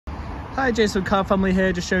Hi, Jason Car Family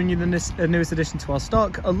here, just showing you the newest addition to our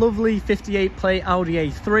stock. A lovely 58 plate Audi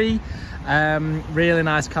A3. Really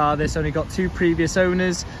nice car. This only got 2 previous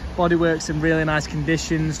owners. Bodywork's in really nice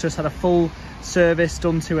conditions. Just had a full service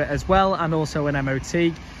done to it as well, and also an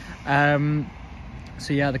MOT.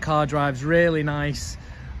 So yeah, the car drives really nice.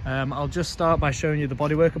 I'll just start by showing you the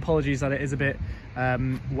bodywork. Apologies that it is a bit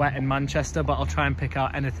wet in Manchester, but I'll try and pick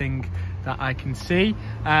out anything that I can see.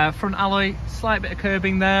 Front alloy, slight bit of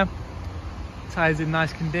curbing there. Tyres in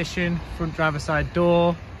nice condition. Front driver side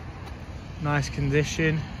door, nice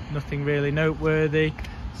condition, nothing really noteworthy.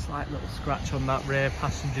 Slight little scratch on that rear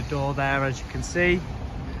passenger door there, as you can see.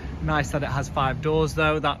 Nice that it has 5 doors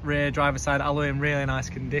though. That rear driver side alloy in really nice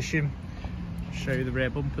condition. Show you the rear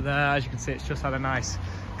bumper there. As you can see, it's just had a nice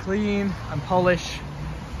clean and polish,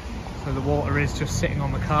 so the water is just sitting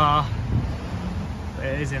on the car, but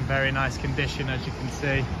it is in very nice condition, as you can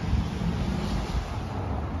see.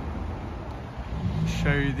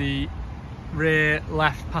 Show you the rear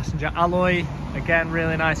left passenger alloy, again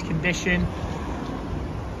really nice condition.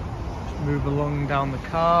 Just move along down the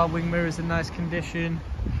car. Wing mirrors in nice condition.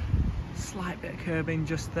 Slight bit of curbing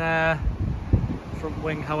just there. Front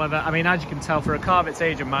wing, however, I mean, as you can tell, for a car of its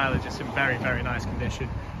age and mileage, it's in very nice condition.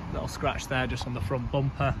 Little scratch there just on the front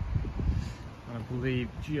bumper, and I believe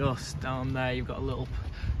just down there you've got a little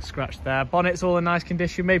scratch there. Bonnet's all in nice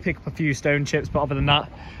condition, may pick up a few stone chips, but other than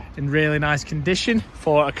that, in really nice condition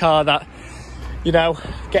for a car that, you know,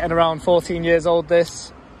 getting around 14 years old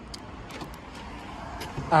this,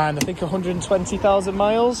 and I think 120,000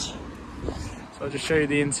 miles. So I'll just show you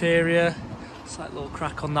the interior. Slight little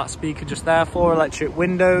crack on that speaker just there. 4 electric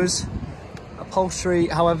windows. Upholstery,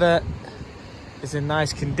 however, is in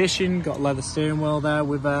nice condition. Got leather steering wheel there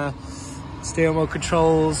with steering wheel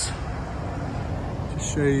controls.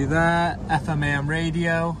 Just show you there. FM AM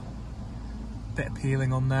radio. Bit of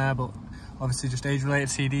peeling on there, but obviously just age-related.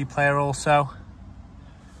 CD player also.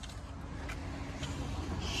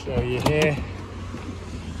 Show you here.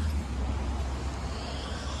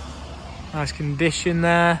 Nice condition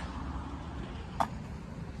there.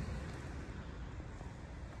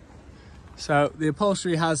 So the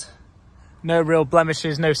upholstery has no real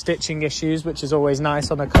blemishes, no stitching issues, which is always nice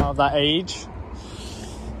on a car of that age.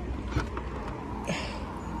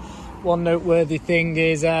 One noteworthy thing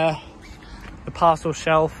is the parcel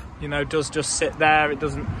shelf, you know, does just sit there. It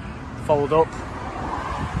doesn't fold up.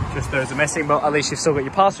 Just those are missing, but at least you've still got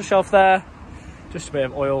your parcel shelf there. Just a bit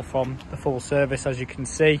of oil from the full service, as you can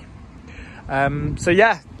see. So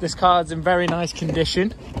yeah, this car's in very nice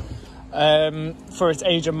condition. For its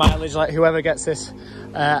age and mileage, like whoever gets this,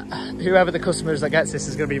 whoever the customers that gets this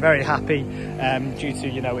is going to be very happy, due to,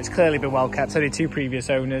 you know, it's clearly been well kept. Only 2 previous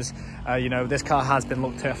owners. You know, this car has been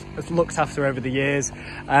looked after over the years.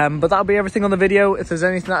 But that'll be everything on the video. If there's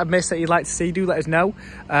anything that I've missed that you'd like to see, do let us know.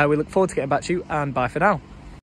 We look forward to getting back to you, and bye for now.